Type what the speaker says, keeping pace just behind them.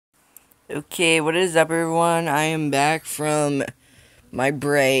Okay, what is up, everyone? I am back from my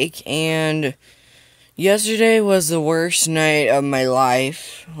break, and yesterday was the worst night of my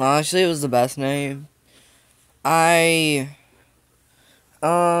life. Well, actually, it was the best night. I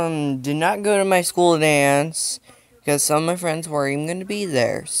did not go to my school dance because some of my friends weren't even going to be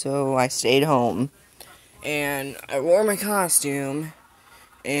there, so I stayed home. And I wore my costume,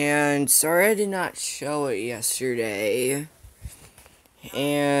 and sorry I did not show it yesterday.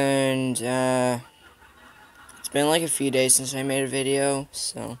 And it's been like a few days since I made a video,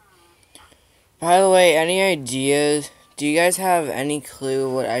 so. By the way, any ideas? Do you guys have any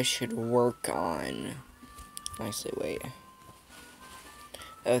clue what I should work on? Actually, wait.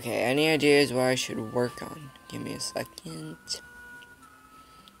 Okay, any ideas what I should work on? Give me a second.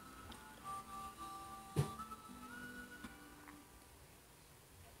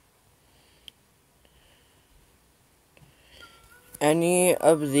 Any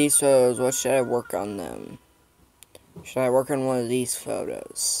of these photos, what should I work on them? Should I work on one of these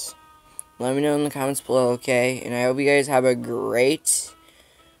photos? Let me know in the comments below, okay? And I hope you guys have a great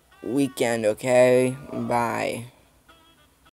weekend, okay? Bye.